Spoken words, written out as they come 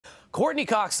Courteney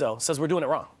Cox, though, says we're doing it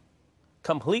wrong.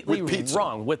 Completely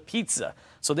wrong with pizza.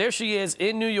 So there she is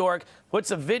in New York,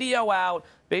 puts a video out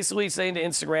basically saying to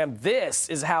Instagram, this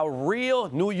is how real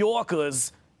New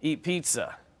Yorkers eat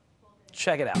pizza.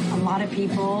 Check it out. A lot of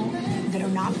people that are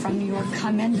not from New York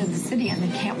come into the city and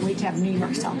they can't wait to have New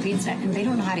York style pizza, and they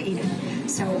don't know how to eat it.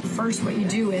 So first what you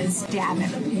do is dab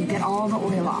it. You get all the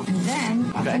oil off. And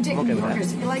then authentic New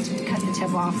Yorkers, they like to cut the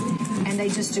tip off, and they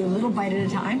just do a little bite at a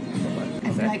time.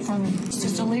 Like from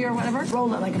Sicily or whatever,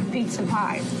 roll it like a pizza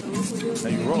pie.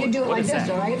 You do it like this,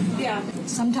 right? Yeah.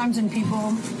 Sometimes when people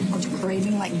are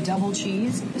craving like double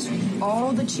cheese, just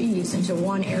all the cheese into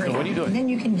one area. So what are you doing? And then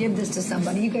you can give this to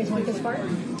somebody. You guys want this part?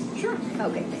 Sure.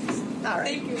 Okay, thanks. All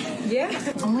right. Thank you.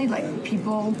 Yeah. Only like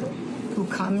people who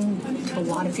come to a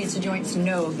lot of pizza joints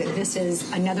know that this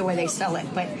is another way they sell it,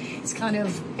 but it's kind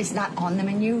of, it's not on the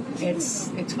menu. It's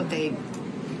what they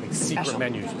like secret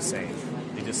menus, you're saying.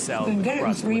 They just sell. You can get it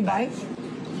in 3 bites.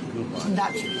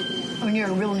 That's when you're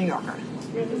a real New Yorker.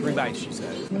 3 bites, she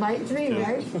said. Bite 3,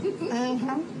 right?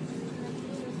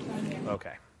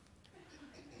 Okay.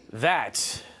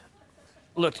 That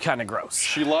looked kind of gross.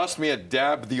 She lost me at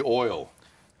dab the oil.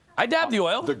 I dabbed the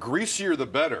oil. The greasier, the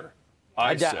better.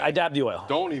 I dabbed the oil.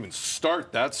 Don't even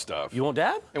start that stuff. You won't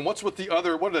dab? And what's with the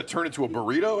other? What did it turn into, a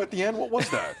burrito at the end? What was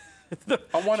that?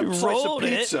 I want a slice of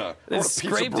pizza. I want a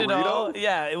scraped pizza burrito. It all.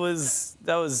 Yeah, it was.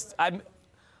 That was.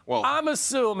 I'm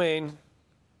assuming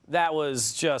that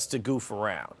was just to goof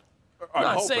around. I'm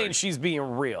not saying she's being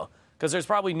real, because there's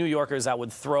probably New Yorkers that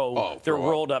would throw their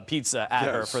rolled up pizza at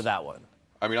her for that one.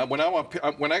 I mean, when I want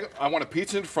a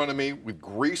pizza in front of me with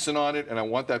greasing on it, and I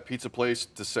want that pizza place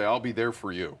to say, "I'll be there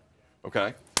for you."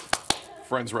 Okay?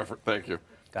 Friends reference. Thank you.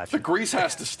 Gotcha. The grease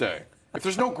has to stay. If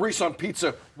there's no grease on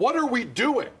pizza, what are we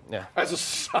doing as a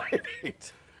society?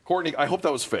 Courtney, I hope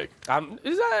that was fake. I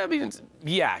mean,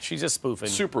 yeah, she's just spoofing.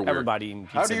 Super weird. Everybody eating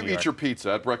pizza. How do you eat your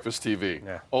pizza at Breakfast TV?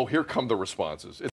 Yeah. Oh, here come the responses.